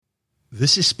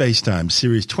This is Spacetime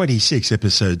Series 26,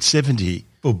 Episode 70,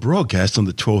 for broadcast on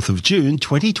the 12th of June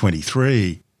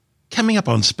 2023. Coming up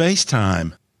on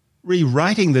Spacetime,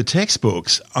 rewriting the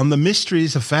textbooks on the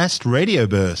mysteries of fast radio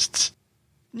bursts.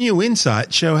 New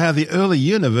insights show how the early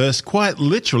universe quite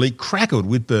literally crackled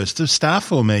with bursts of star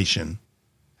formation.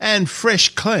 And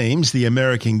fresh claims the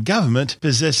American government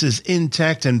possesses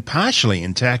intact and partially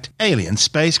intact alien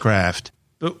spacecraft.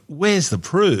 But where's the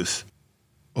proof?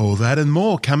 All that and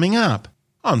more coming up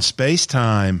on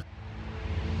Spacetime.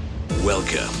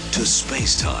 Welcome to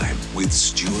Spacetime with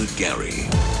Stuart Gary.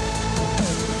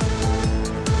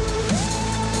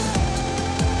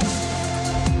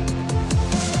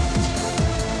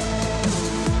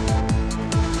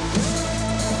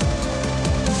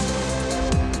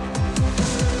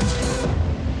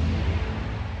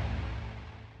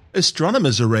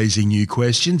 Astronomers are raising new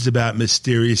questions about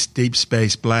mysterious deep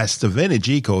space blasts of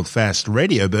energy called fast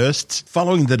radio bursts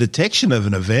following the detection of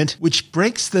an event which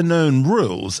breaks the known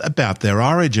rules about their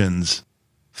origins.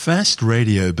 Fast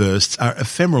radio bursts are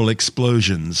ephemeral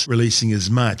explosions, releasing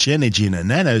as much energy in a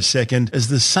nanosecond as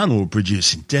the sun will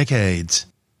produce in decades.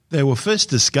 They were first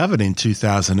discovered in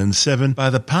 2007 by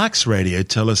the Parkes Radio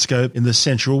Telescope in the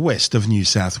central west of New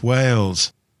South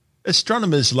Wales.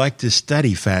 Astronomers like to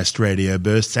study fast radio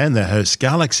bursts and their host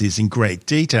galaxies in great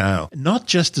detail, not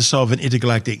just to solve an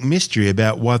intergalactic mystery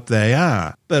about what they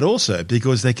are, but also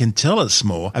because they can tell us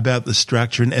more about the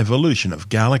structure and evolution of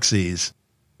galaxies.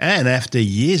 And after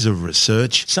years of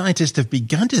research, scientists have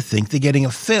begun to think they're getting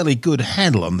a fairly good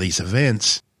handle on these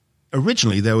events.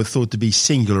 Originally, they were thought to be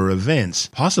singular events,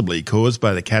 possibly caused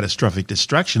by the catastrophic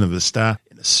destruction of a star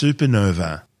in a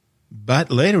supernova.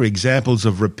 But later examples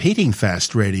of repeating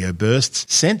fast radio bursts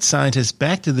sent scientists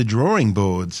back to the drawing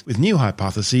boards with new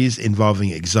hypotheses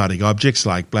involving exotic objects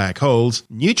like black holes,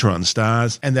 neutron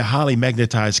stars, and their highly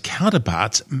magnetized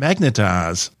counterparts,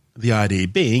 magnetars. The idea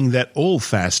being that all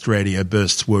fast radio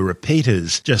bursts were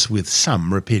repeaters, just with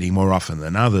some repeating more often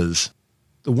than others.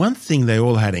 The one thing they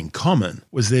all had in common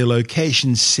was their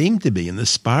locations seemed to be in the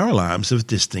spiral arms of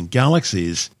distant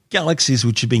galaxies. Galaxies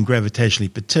which have been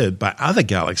gravitationally perturbed by other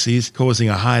galaxies, causing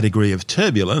a high degree of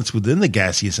turbulence within the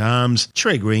gaseous arms,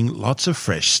 triggering lots of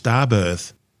fresh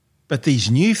starbirth. But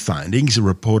these new findings,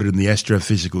 reported in the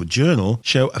Astrophysical Journal,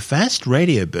 show a fast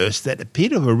radio burst that appear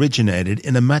to have originated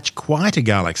in a much quieter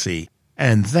galaxy,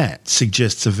 and that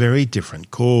suggests a very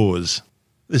different cause.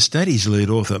 The study's lead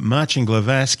author, Marcin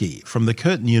Glowacki, from the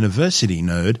Curtin University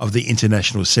node of the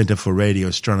International Center for Radio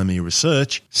Astronomy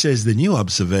Research, says the new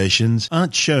observations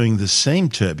aren't showing the same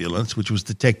turbulence which was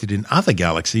detected in other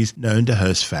galaxies known to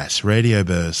host fast radio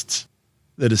bursts.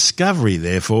 The discovery,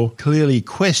 therefore, clearly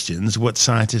questions what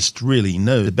scientists really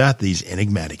know about these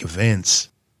enigmatic events.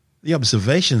 The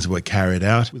observations were carried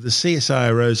out with the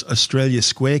CSIRO's Australia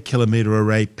Square Kilometre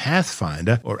Array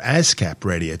Pathfinder, or ASCAP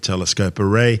radio telescope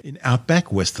array in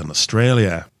outback Western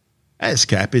Australia.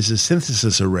 ASCAP is a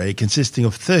synthesis array consisting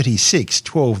of 36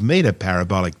 12-metre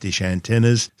parabolic dish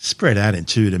antennas spread out in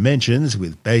two dimensions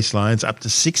with baselines up to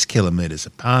 6 kilometres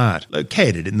apart,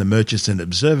 located in the Murchison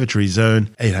Observatory Zone,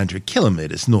 800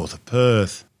 kilometres north of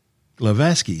Perth.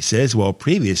 Glowacki says while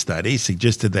previous studies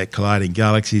suggested that colliding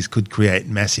galaxies could create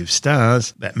massive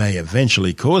stars that may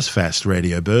eventually cause fast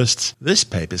radio bursts, this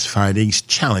paper's findings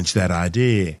challenge that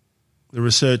idea. The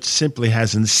research simply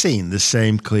hasn't seen the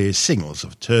same clear signals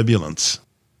of turbulence.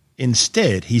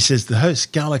 Instead, he says the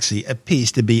host galaxy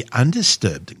appears to be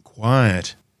undisturbed and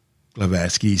quiet.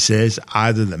 Glowacki says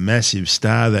either the massive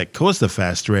star that caused the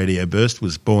fast radio burst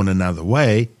was born another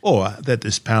way, or that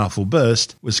this powerful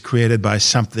burst was created by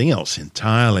something else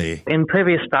entirely. In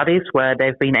previous studies where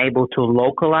they've been able to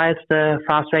localize the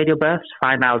fast radio burst,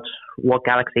 find out what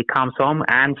galaxy it comes from,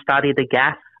 and study the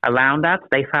gas around that,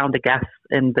 they found the gas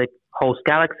in the host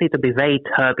galaxy to be very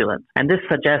turbulent. And this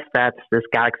suggests that this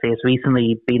galaxy has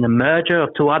recently been a merger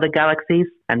of two other galaxies,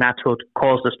 and that would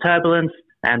cause this turbulence,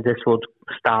 and this would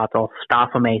start off star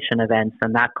formation events,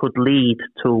 and that could lead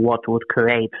to what would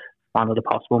create one of the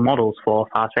possible models for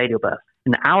fast radio bursts.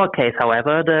 In our case,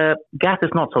 however, the gas is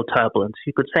not so turbulent.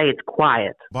 You could say it's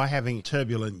quiet. By having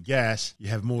turbulent gas, you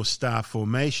have more star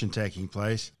formation taking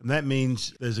place, and that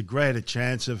means there's a greater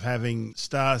chance of having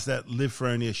stars that live for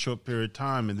only a short period of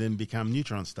time and then become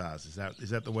neutron stars. Is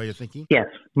that the way you're thinking? Yes.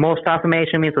 More star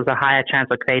formation means there's a higher chance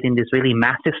of creating these really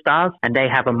massive stars, and they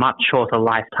have a much shorter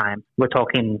lifetime. We're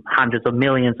talking hundreds of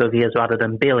millions of years rather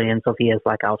than billions of years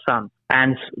like our sun.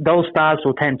 And those stars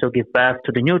will tend to give birth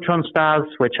to the neutron stars,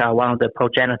 which are one of the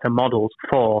progenitor models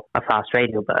for a fast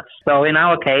radio burst. So in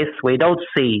our case, we don't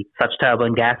see such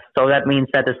turbulent gas. So that means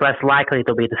that it's less likely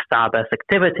to be the starburst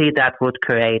activity that would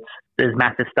create this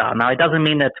massive star. Now, it doesn't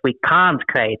mean that we can't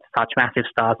create such massive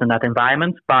stars in that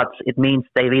environment, but it means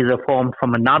they've either formed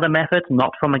from another method,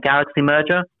 not from a galaxy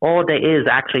merger, or there is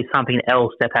actually something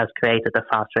else that has created a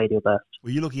fast radio burst. Were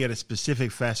you looking at a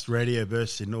specific fast radio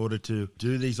burst in order to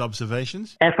do these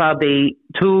observations? FRB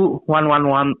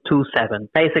 211127.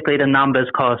 Basically, the numbers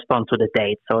correspond to the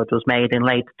date, so it was made in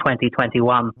late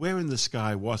 2021. Where in the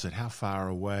sky was it? How far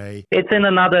away? It's in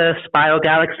another spiral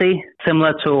galaxy,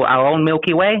 similar to our own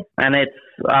Milky Way, and it's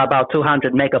about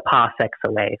 200 megaparsecs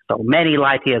away, so many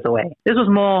light years away. This was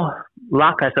more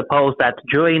luck, I suppose, that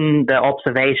during the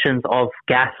observations of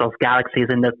gas of galaxies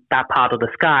in that part of the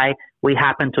sky, we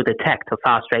happen to detect a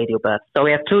fast radio burst. So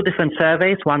we have two different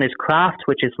surveys. One is Craft,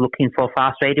 which is looking for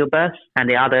fast radio bursts, and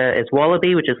the other is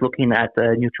Wallaby, which is looking at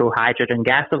the neutral hydrogen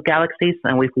gas of galaxies,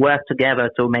 and we've worked together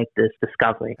to make this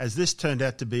discovery. Has this turned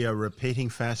out to be a repeating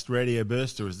fast radio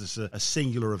burst, or is this a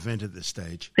singular event at this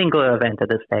stage? Singular event at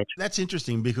this stage. That's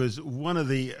interesting, because one of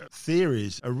the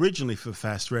theories originally for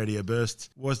fast radio bursts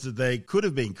was that they could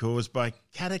have been caused by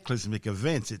cataclysmic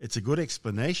events. It's a good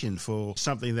explanation for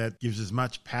something that gives as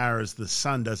much power as the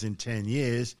sun does in 10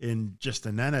 years in just a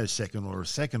nanosecond or a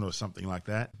second or something like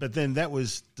that. But then that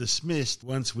was dismissed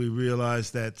once we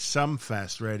realized that some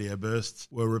fast radio bursts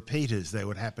were repeaters. They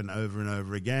would happen over and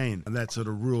over again. And that sort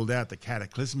of ruled out the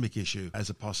cataclysmic issue as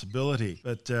a possibility.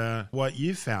 But what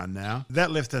you found now,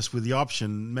 that left us with the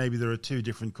option, maybe there are two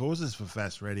different causes for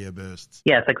fast radio bursts.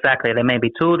 Yes, exactly. There may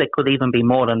be two. There could even be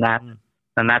more than that.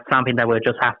 And that's something that we'll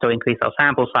just have to increase our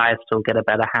sample size to get a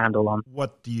better handle on.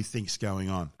 What do you think's going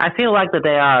on? I feel like that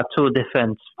there are two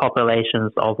different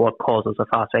populations of what causes a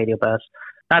fast radio burst.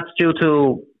 That's due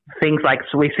to things like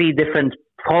we see different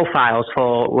profiles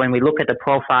for when we look at the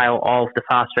profile of the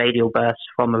fast radio burst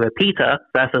from a repeater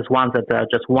versus ones that are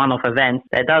just one-off events.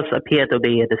 There does appear to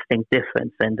be a distinct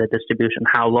difference in the distribution,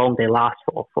 how long they last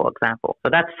for example.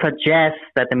 So that suggests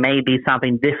that there may be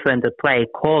something different at play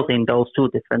causing those two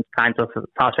different kinds of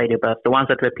fast radio bursts, the ones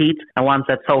that repeat and ones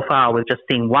that so far we've just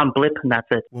seen one blip and that's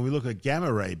it. When we look at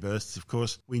gamma ray bursts, of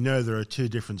course, we know there are two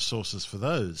different sources for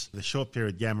those. The short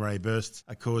period gamma ray bursts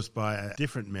are caused by a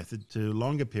different method to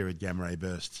longer period gamma ray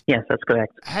bursts. Yes, that's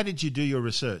correct. How did you do your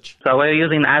research? So we're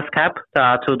using ASCAP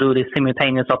to do these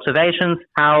simultaneous observations.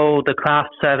 How the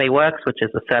Craft survey works, which is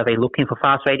a survey looking for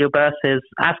fast radio bursts, is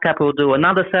ASCAP will do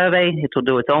another survey. It will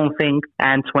do its own thing.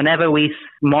 And whenever we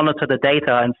monitor the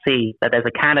data and see that there's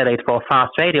a candidate for a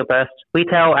fast radio burst, we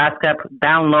tell ASCAP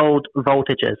download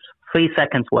voltages. 3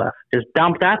 seconds worth. Just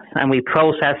dump that and we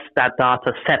process that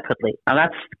data separately. And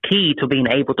that's key to being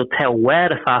able to tell where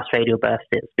the fast radio burst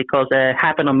is, because they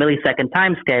happen on millisecond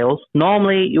timescales.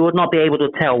 Normally, you would not be able to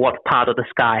tell what part of the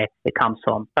sky it comes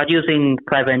from. But using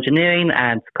clever engineering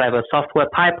and clever software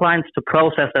pipelines to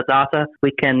process the data,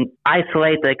 we can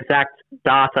isolate the exact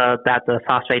data that the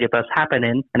fast radio burst happen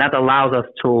in, and that allows us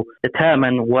to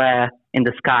determine where in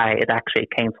the sky it actually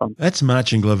came from. That's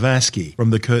Marcin Glavaski from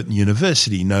the Curtin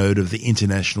University node of the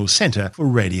International Centre for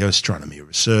Radio Astronomy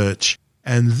Research.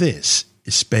 And this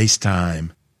is Space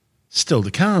Time. Still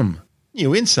to come,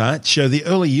 new insights show the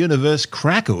early universe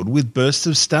crackled with bursts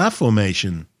of star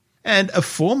formation. And a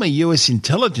former US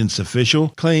intelligence official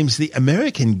claims the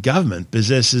American government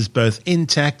possesses both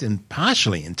intact and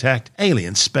partially intact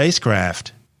alien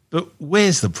spacecraft. But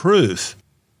where's the proof?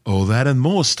 All that and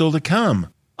more still to come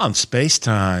on Space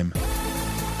Time.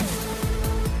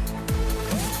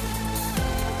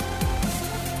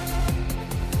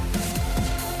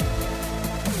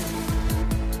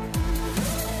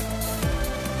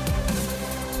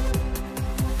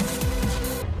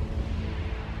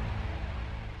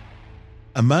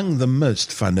 Among the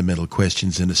most fundamental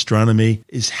questions in astronomy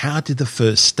is how did the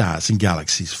first stars and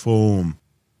galaxies form?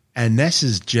 And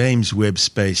NASA's James Webb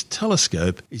Space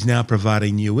Telescope is now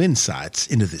providing new insights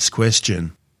into this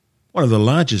question. One of the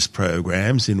largest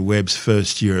programs in Webb's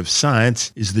first year of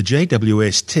science is the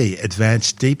JWST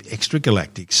Advanced Deep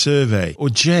Extragalactic Survey, or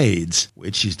JADES,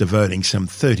 which is devoting some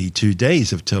 32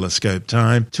 days of telescope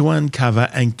time to uncover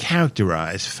and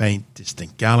characterize faint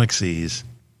distant galaxies.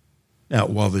 Now,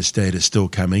 while this data is still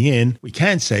coming in, we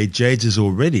can say JADES has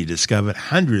already discovered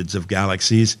hundreds of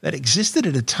galaxies that existed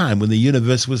at a time when the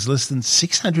universe was less than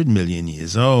 600 million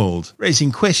years old,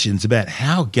 raising questions about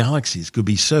how galaxies could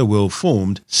be so well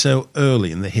formed so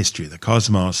early in the history of the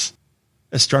cosmos.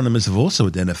 Astronomers have also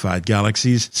identified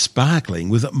galaxies sparkling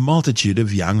with a multitude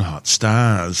of young hot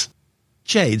stars.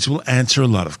 JADES will answer a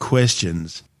lot of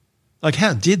questions, like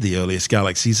how did the earliest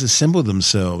galaxies assemble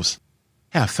themselves?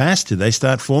 How fast did they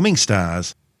start forming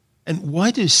stars? And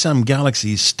why do some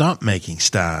galaxies stop making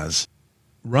stars?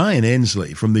 Ryan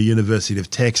Ensley from the University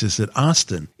of Texas at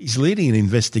Austin is leading an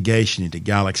investigation into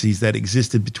galaxies that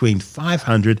existed between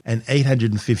 500 and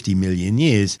 850 million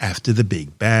years after the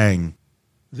Big Bang.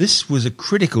 This was a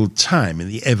critical time in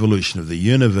the evolution of the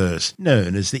universe,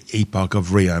 known as the Epoch of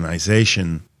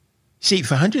Reionization. See,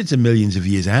 for hundreds of millions of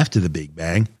years after the Big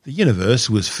Bang, the universe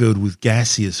was filled with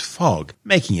gaseous fog,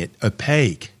 making it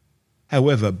opaque.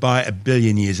 However, by 1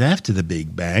 billion years after the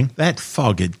Big Bang, that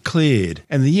fog had cleared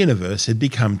and the universe had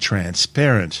become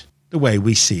transparent, the way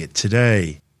we see it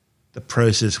today. The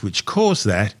process which caused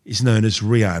that is known as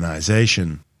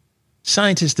reionization.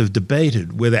 Scientists have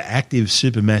debated whether active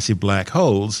supermassive black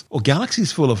holes or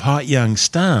galaxies full of hot young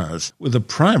stars were the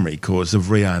primary cause of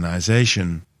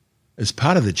reionization. As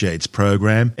part of the JADES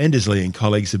program, Endersley and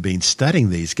colleagues have been studying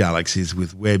these galaxies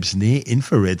with Webb's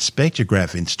near-infrared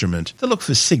spectrograph instrument to look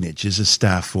for signatures of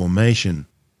star formation.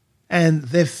 And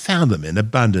they've found them in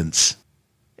abundance.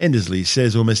 Endersley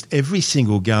says almost every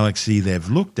single galaxy they've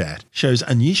looked at shows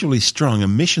unusually strong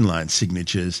emission line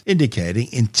signatures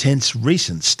indicating intense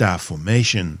recent star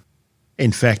formation.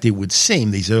 In fact, it would seem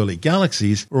these early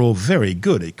galaxies were all very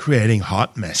good at creating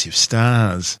hot, massive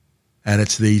stars. And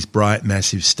it's these bright,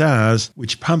 massive stars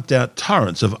which pumped out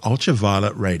torrents of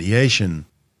ultraviolet radiation.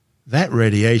 That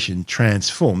radiation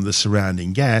transformed the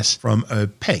surrounding gas from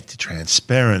opaque to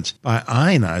transparent by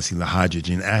ionizing the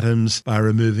hydrogen atoms by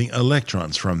removing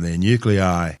electrons from their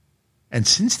nuclei. And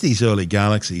since these early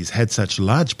galaxies had such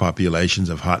large populations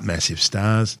of hot massive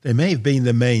stars, they may have been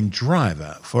the main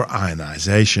driver for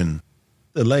ionization.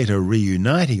 The later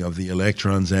reuniting of the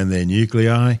electrons and their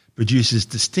nuclei produces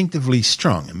distinctively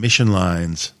strong emission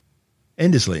lines.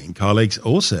 Endersley and colleagues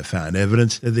also found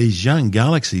evidence that these young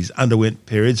galaxies underwent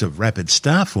periods of rapid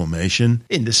star formation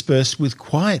interspersed with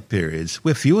quiet periods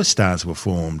where fewer stars were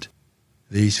formed.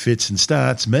 These fits and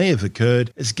starts may have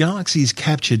occurred as galaxies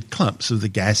captured clumps of the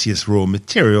gaseous raw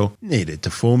material needed to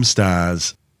form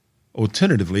stars.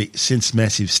 Alternatively, since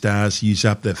massive stars use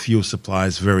up their fuel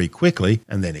supplies very quickly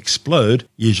and then explode,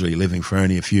 usually living for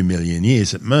only a few million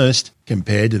years at most,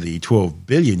 compared to the 12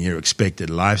 billion year expected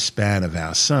lifespan of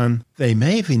our Sun, they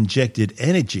may have injected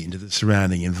energy into the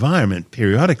surrounding environment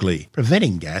periodically,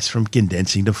 preventing gas from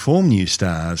condensing to form new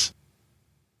stars.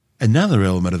 Another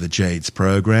element of the JADES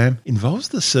program involves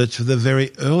the search for the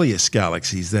very earliest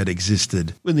galaxies that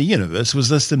existed when the universe was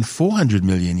less than 400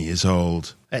 million years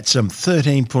old. That's some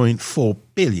 13.4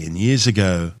 billion years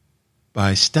ago.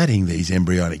 By studying these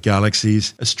embryonic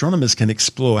galaxies, astronomers can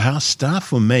explore how star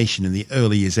formation in the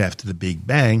early years after the Big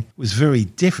Bang was very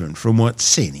different from what's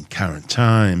seen in current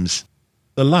times.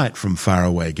 The light from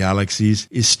faraway galaxies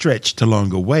is stretched to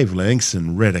longer wavelengths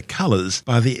and redder colours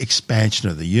by the expansion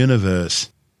of the universe.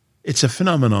 It's a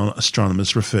phenomenon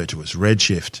astronomers refer to as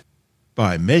redshift.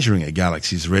 By measuring a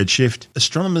galaxy's redshift,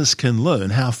 astronomers can learn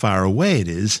how far away it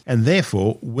is and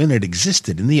therefore when it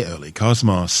existed in the early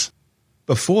cosmos.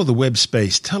 Before the Webb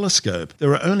Space Telescope, there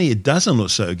were only a dozen or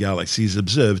so galaxies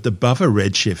observed above a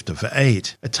redshift of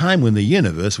 8, a time when the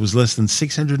universe was less than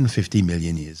 650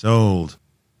 million years old.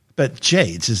 But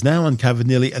JADES has now uncovered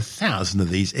nearly 1,000 of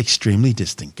these extremely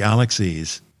distant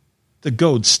galaxies. The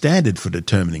gold standard for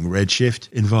determining redshift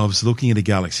involves looking at a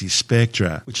galaxy's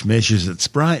spectra, which measures its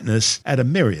brightness at a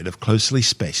myriad of closely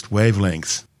spaced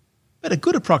wavelengths. But a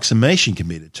good approximation can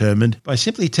be determined by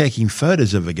simply taking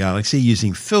photos of a galaxy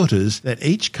using filters that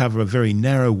each cover a very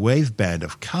narrow waveband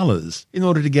of colours in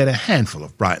order to get a handful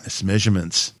of brightness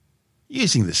measurements.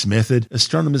 Using this method,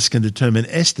 astronomers can determine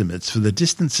estimates for the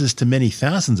distances to many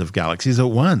thousands of galaxies at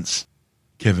once.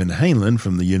 Kevin Hainland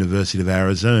from the University of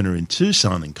Arizona in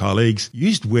Tucson and colleagues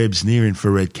used Webb's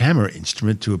near-infrared camera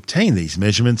instrument to obtain these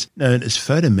measurements known as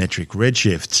photometric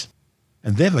redshifts.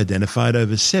 And they've identified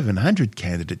over 700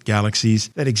 candidate galaxies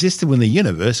that existed when the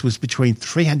universe was between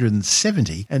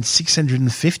 370 and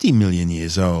 650 million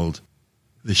years old.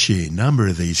 The sheer number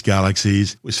of these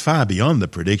galaxies was far beyond the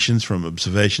predictions from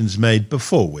observations made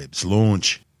before Webb's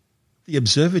launch. The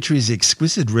observatory's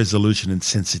exquisite resolution and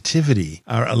sensitivity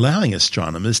are allowing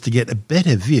astronomers to get a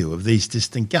better view of these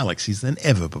distant galaxies than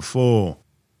ever before.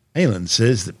 Haaland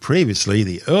says that previously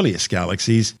the earliest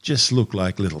galaxies just looked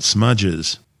like little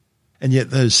smudges. And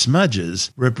yet those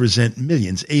smudges represent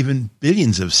millions, even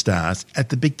billions of stars at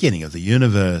the beginning of the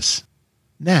universe.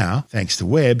 Now, thanks to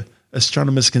Webb,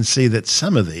 astronomers can see that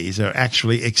some of these are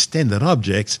actually extended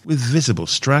objects with visible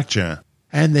structure.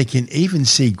 And they can even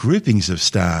see groupings of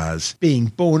stars being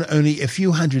born only a few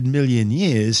 100 million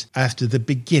years after the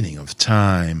beginning of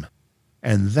time.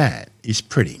 And that is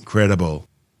pretty incredible.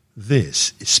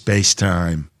 This is Space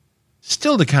Time.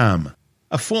 Still to come,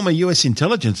 A former US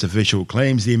intelligence official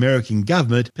claims the American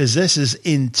government possesses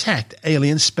intact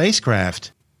alien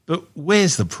spacecraft. But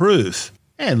where's the proof?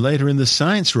 And later in the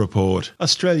Science Report,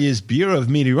 Australia's Bureau of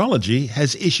Meteorology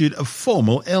has issued a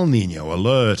formal El Niño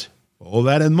alert. All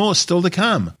that and more still to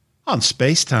come on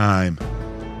Space Time.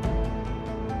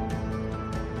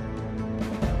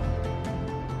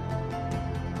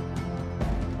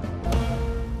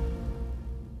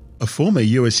 A former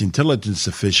US intelligence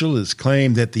official has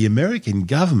claimed that the American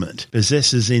government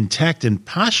possesses intact and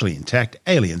partially intact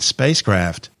alien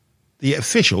spacecraft. The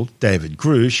official, David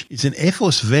Grush, is an Air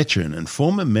Force veteran and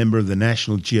former member of the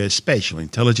National Geospatial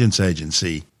Intelligence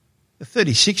Agency. The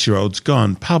 36-year-old's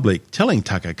gone public, telling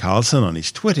Tucker Carlson on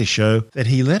his Twitter show that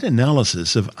he led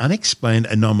analysis of unexplained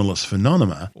anomalous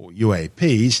phenomena, or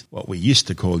UAPs, what we used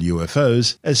to call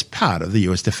UFOs, as part of the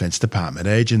US Defense Department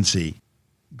agency.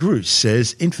 Grush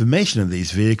says information of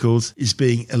these vehicles is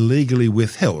being illegally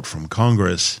withheld from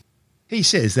Congress. He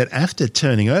says that after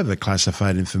turning over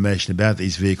classified information about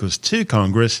these vehicles to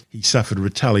Congress, he suffered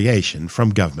retaliation from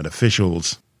government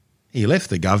officials. He left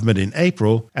the government in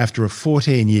April after a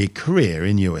 14-year career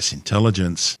in US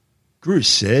intelligence. Grush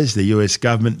says the US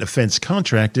government defense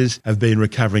contractors have been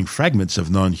recovering fragments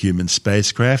of non-human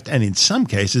spacecraft and in some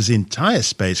cases entire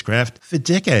spacecraft for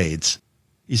decades.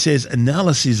 He says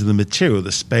analyses of the material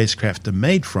the spacecraft are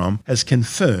made from has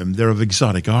confirmed they're of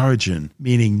exotic origin,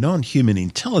 meaning non-human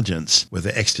intelligence,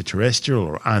 whether extraterrestrial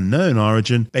or unknown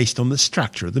origin, based on the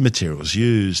structure of the materials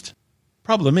used.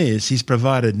 Problem is, he's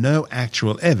provided no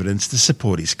actual evidence to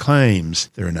support his claims.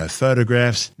 There are no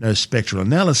photographs, no spectral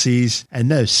analyses, and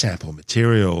no sample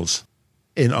materials.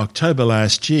 In October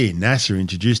last year, NASA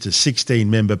introduced a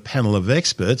 16-member panel of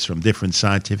experts from different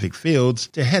scientific fields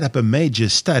to head up a major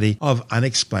study of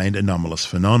unexplained anomalous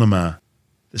phenomena.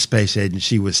 The space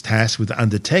agency was tasked with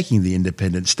undertaking the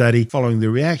independent study following the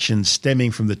reactions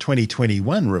stemming from the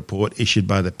 2021 report issued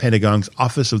by the Pentagon's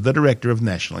Office of the Director of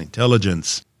National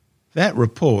Intelligence. That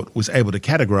report was able to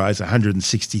categorize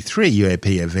 163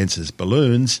 UAP events as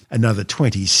balloons, another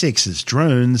 26 as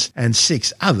drones, and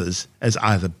 6 others as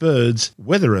either birds,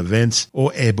 weather events,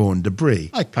 or airborne debris,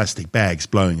 like plastic bags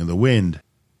blowing in the wind.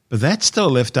 But that still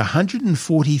left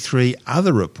 143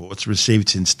 other reports received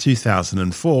since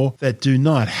 2004 that do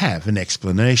not have an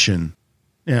explanation.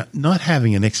 Now, not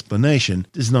having an explanation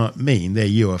does not mean they're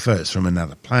UFOs from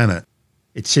another planet.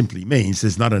 It simply means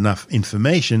there's not enough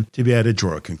information to be able to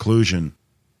draw a conclusion.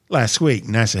 Last week,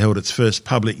 NASA held its first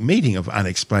public meeting of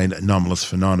unexplained anomalous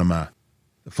phenomena.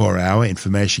 The 4-hour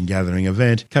information-gathering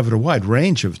event covered a wide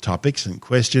range of topics and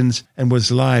questions and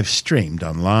was live-streamed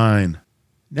online.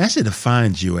 NASA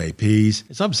defines UAPs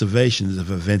as observations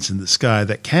of events in the sky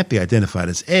that can't be identified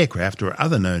as aircraft or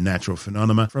other known natural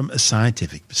phenomena from a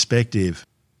scientific perspective.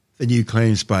 The new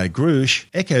claims by Grush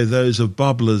echo those of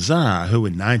Bob Lazar, who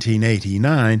in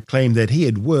 1989 claimed that he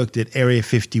had worked at Area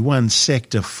 51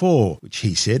 Sector 4, which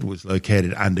he said was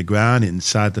located underground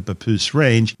inside the Papoose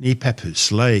Range near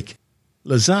Papoose Lake.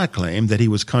 Lazar claimed that he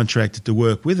was contracted to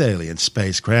work with alien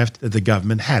spacecraft that the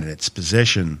government had in its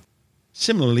possession.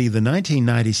 Similarly, the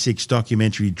 1996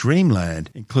 documentary Dreamland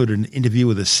included an interview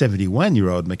with a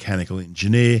 71-year-old mechanical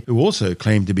engineer who also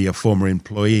claimed to be a former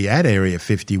employee at Area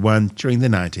 51 during the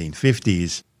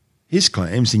 1950s. His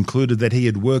claims included that he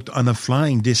had worked on a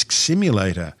flying disc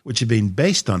simulator, which had been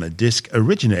based on a disc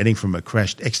originating from a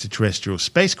crashed extraterrestrial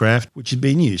spacecraft which had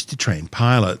been used to train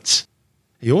pilots.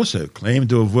 He also claimed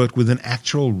to have worked with an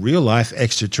actual real-life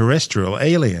extraterrestrial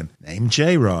alien named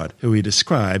J-Rod, who he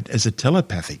described as a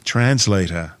telepathic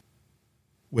translator.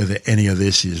 Whether any of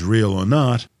this is real or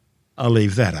not, I'll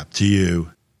leave that up to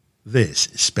you. This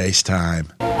is Space Time.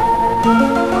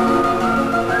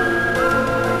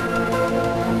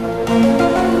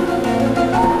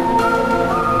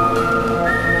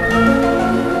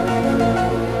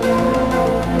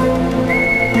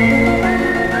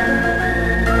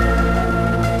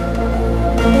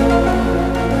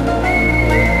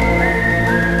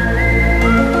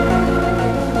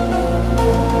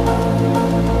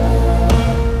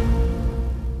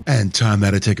 And time now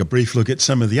to take a brief look at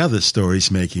some of the other stories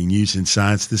making news in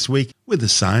science this week with the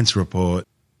Science Report.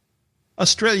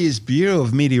 Australia's Bureau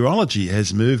of Meteorology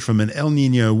has moved from an El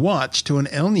Niño watch to an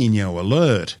El Niño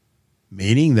alert,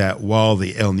 meaning that while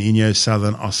the El Niño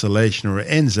Southern Oscillation, or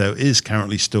ENSO, is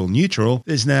currently still neutral,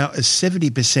 there's now a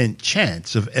 70%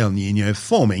 chance of El Niño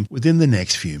forming within the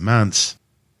next few months.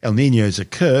 El Niños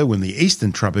occur when the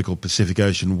eastern tropical Pacific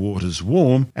Ocean waters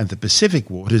warm and the Pacific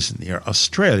waters near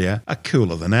Australia are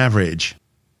cooler than average.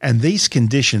 And these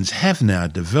conditions have now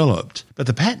developed, but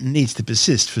the pattern needs to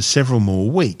persist for several more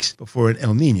weeks before an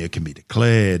El Niño can be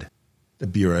declared. The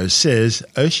Bureau says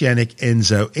oceanic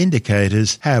ENSO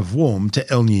indicators have warmed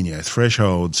to El Niño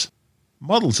thresholds.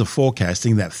 Models are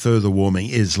forecasting that further warming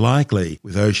is likely,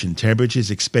 with ocean temperatures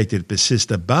expected to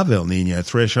persist above El Niño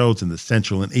thresholds in the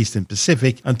central and eastern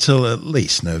Pacific until at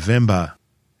least November.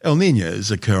 El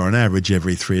Niños occur on average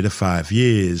every 3 to 5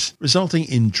 years, resulting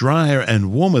in drier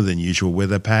and warmer than usual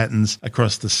weather patterns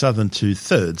across the southern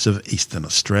two-thirds of eastern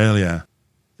Australia.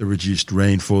 The reduced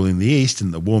rainfall in the east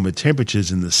and the warmer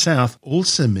temperatures in the south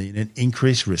also mean an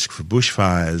increased risk for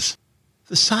bushfires.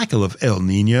 The cycle of El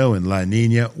Niño and La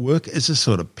Niña work as a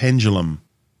sort of pendulum.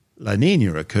 La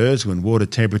Niña occurs when water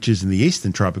temperatures in the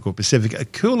eastern tropical Pacific are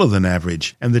cooler than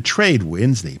average, and the trade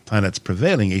winds, the planet's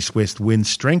prevailing east-west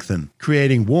winds, strengthen,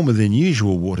 creating warmer than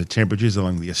usual water temperatures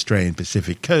along the Australian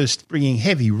Pacific coast, bringing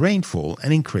heavy rainfall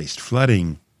and increased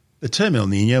flooding. The term El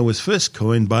Niño was first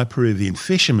coined by Peruvian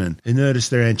fishermen who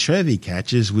noticed their anchovy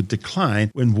catches would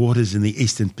decline when waters in the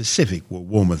eastern Pacific were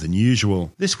warmer than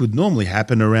usual. This would normally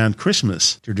happen around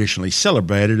Christmas, traditionally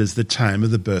celebrated as the time of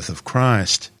the birth of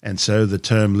Christ, and so the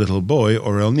term little boy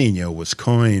or El Niño was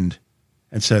coined.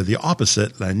 And so the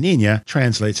opposite, La Niña,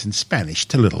 translates in Spanish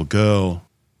to little girl.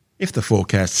 If the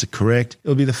forecasts are correct,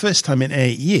 it'll be the first time in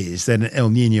 8 years that an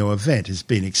El Niño event has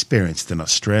been experienced in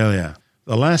Australia.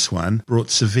 The last one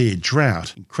brought severe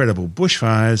drought, incredible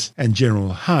bushfires, and general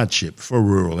hardship for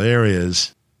rural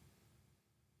areas.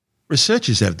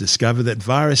 Researchers have discovered that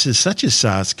viruses such as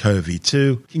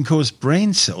SARS-CoV-2 can cause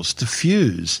brain cells to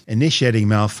fuse, initiating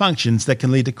malfunctions that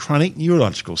can lead to chronic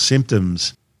neurological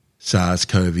symptoms.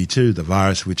 SARS-CoV-2, the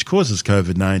virus which causes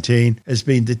COVID-19, has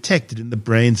been detected in the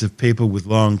brains of people with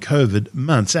long COVID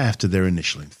months after their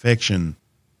initial infection.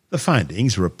 The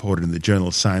findings, reported in the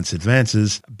journal Science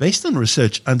Advances, are based on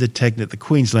research undertaken at the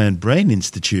Queensland Brain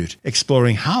Institute,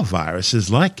 exploring how viruses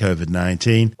like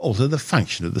COVID-19 alter the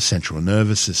function of the central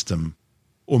nervous system.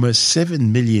 Almost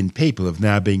 7 million people have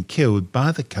now been killed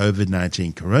by the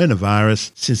COVID-19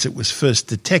 coronavirus since it was first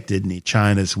detected near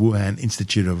China's Wuhan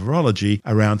Institute of Virology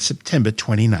around September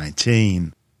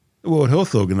 2019. The World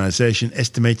Health Organization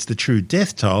estimates the true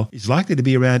death toll is likely to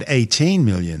be around 18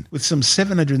 million, with some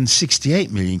 768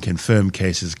 million confirmed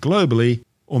cases globally,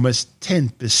 almost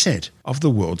 10% of the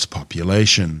world's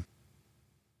population.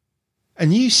 A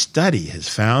new study has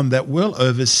found that well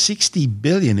over 60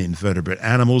 billion invertebrate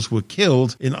animals were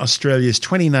killed in Australia's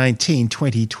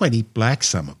 2019-2020 Black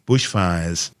Summer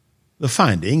bushfires. The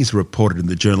findings, reported in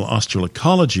the journal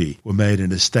Australecology, were made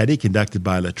in a study conducted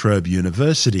by La Trobe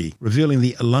University, revealing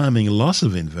the alarming loss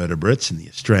of invertebrates in the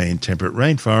Australian temperate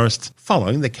rainforests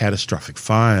following the catastrophic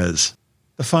fires.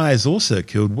 The fires also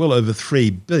killed well over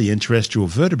 3 billion terrestrial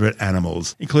vertebrate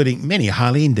animals, including many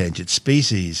highly endangered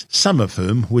species, some of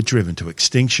whom were driven to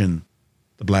extinction.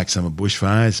 The Black Summer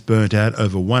bushfires burnt out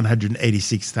over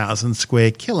 186,000 square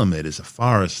kilometres of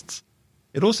forests.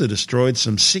 It also destroyed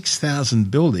some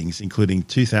 6,000 buildings, including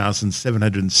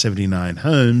 2,779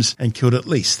 homes, and killed at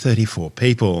least 34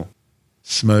 people.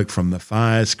 Smoke from the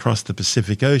fires crossed the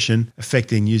Pacific Ocean,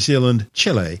 affecting New Zealand,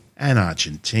 Chile, and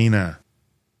Argentina.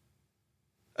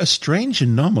 A strange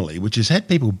anomaly which has had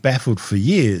people baffled for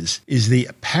years is the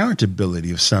apparent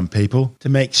ability of some people to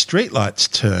make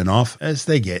streetlights turn off as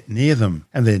they get near them,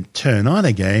 and then turn on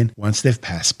again once they've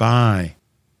passed by.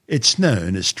 It's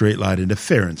known as streetlight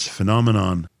interference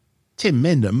phenomenon. Tim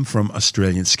Mendham from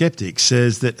Australian Skeptics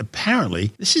says that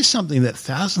apparently this is something that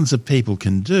thousands of people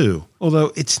can do,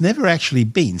 although it's never actually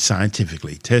been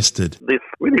scientifically tested. This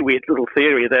really weird little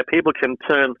theory that people can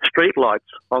turn streetlights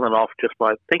on and off just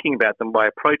by thinking about them, by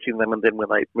approaching them, and then when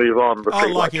they move on, the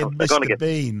streetlights like in Mr.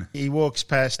 Bean. He walks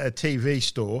past a TV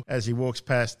store. As he walks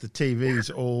past, the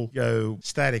TVs all go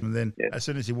static, and then as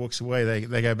soon as he walks away,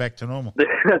 they go back to normal.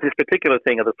 There's this particular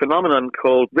thing, a phenomenon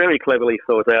called, very cleverly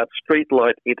thought out,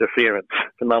 streetlight interference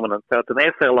phenomenon. So it's an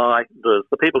SLI,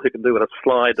 the people who can do what a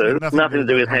fly do, nothing to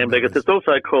do with hamburgers. It's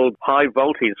also called high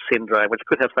voltage syndrome, which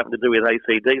could have something to do with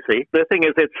AC/DC. The thing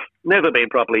is, it's never been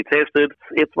properly tested.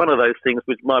 It's one of those things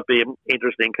which might be an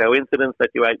interesting coincidence that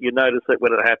you notice it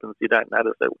when it happens, you don't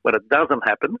notice it when it doesn't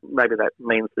happen. Maybe that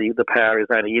means the power is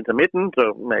only intermittent,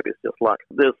 or maybe it's just luck.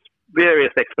 There's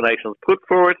various explanations put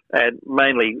for it, and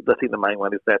mainly, I think the main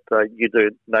one is that you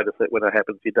do notice it when it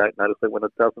happens, you don't notice it when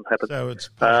it doesn't happen. So it's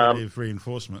positive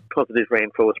reinforcement. Positive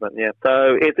reinforcement, yeah.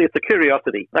 So it's a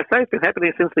curiosity. I say it's been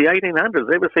happening since the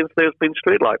 1800s, ever since there's been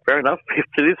streetlight. Fair enough, if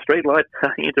it is streetlight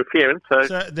interference.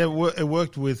 So it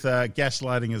worked with gas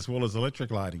lighting as well as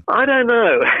electric lighting? I don't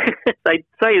know. They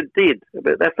say it did,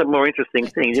 but that's a more interesting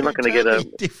thing. You're not going to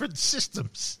get different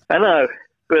systems. I know.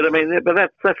 But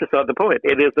that's beside the point.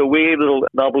 It is a weird little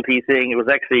novelty thing. It was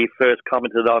actually first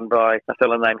commented on by a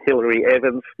fellow named Hilary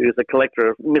Evans, who's a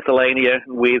collector of miscellanea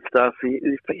and weird stuff.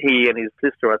 He and his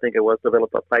sister, I think it was,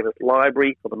 developed a famous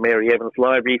library called the Mary Evans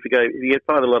Library. If you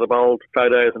find a lot of old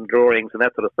photos and drawings and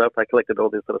that sort of stuff, they collected all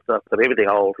this sort of stuff, but everything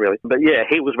old, really. But yeah,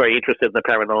 he was very interested in the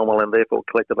paranormal and therefore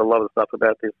collected a lot of stuff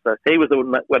about this. So he was the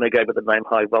one who gave it the name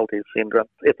high voltage syndrome.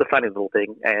 It's a funny little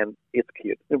thing and it's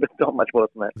cute. But not much more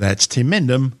than that. That's Tim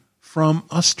Mendham from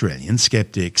Australian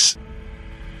Skeptics.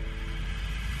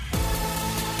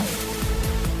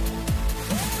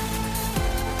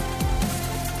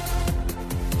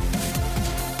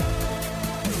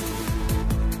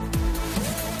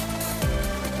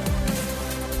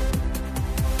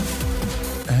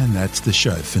 And that's the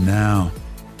show for now.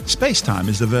 Spacetime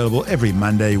is available every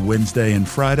Monday, Wednesday and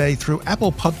Friday through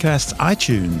Apple Podcasts,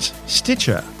 iTunes,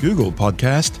 Stitcher, Google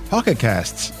Podcast, Pocket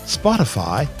Casts,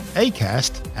 Spotify,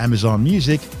 Acast, Amazon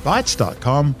Music,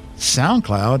 Bytes.com,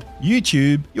 SoundCloud,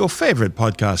 YouTube, your favourite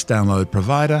podcast download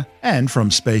provider, and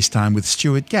from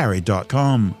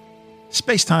spacetimewithstuartgary.com.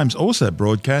 Spacetime's also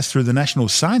broadcast through the National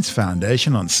Science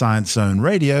Foundation on Science Zone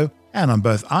Radio and on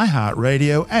both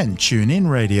iHeartRadio and TuneIn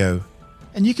Radio.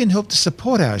 And you can help to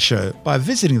support our show by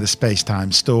visiting the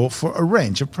Spacetime store for a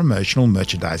range of promotional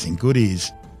merchandising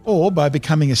goodies, or by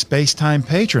becoming a Spacetime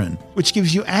patron, which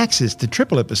gives you access to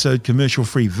triple-episode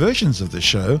commercial-free versions of the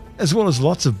show, as well as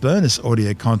lots of bonus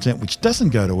audio content which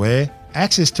doesn't go to air,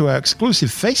 access to our exclusive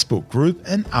Facebook group,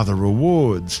 and other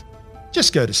rewards.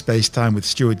 Just go to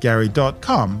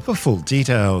spacetimewithstuartgary.com for full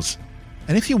details.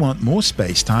 And if you want more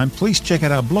Spacetime, please check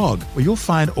out our blog, where you'll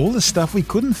find all the stuff we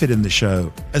couldn't fit in the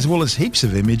show, as well as heaps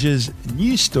of images,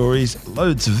 news stories,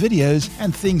 loads of videos,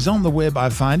 and things on the web I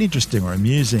find interesting or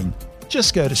amusing.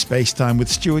 Just go to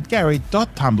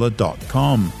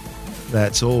spacetimewithstuartgary.tumblr.com.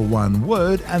 That's all one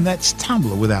word, and that's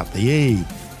Tumblr without the E.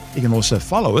 You can also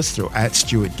follow us through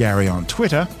 @StuartGary on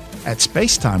Twitter,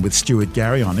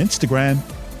 @SpaceTimeWithStuartGary on Instagram,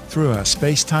 through our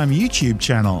Spacetime YouTube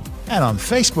channel, and on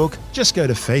Facebook, just go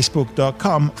to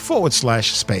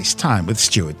facebook.com/Spacetime with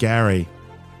Stuart Gary.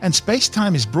 And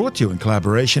Spacetime is brought to you in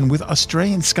collaboration with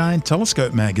Australian Sky and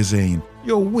Telescope magazine,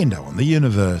 your window on the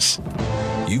universe.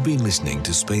 You've been listening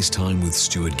to Spacetime with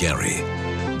Stuart Gary.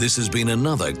 This has been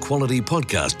another quality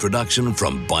podcast production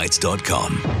from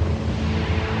Bytes.com.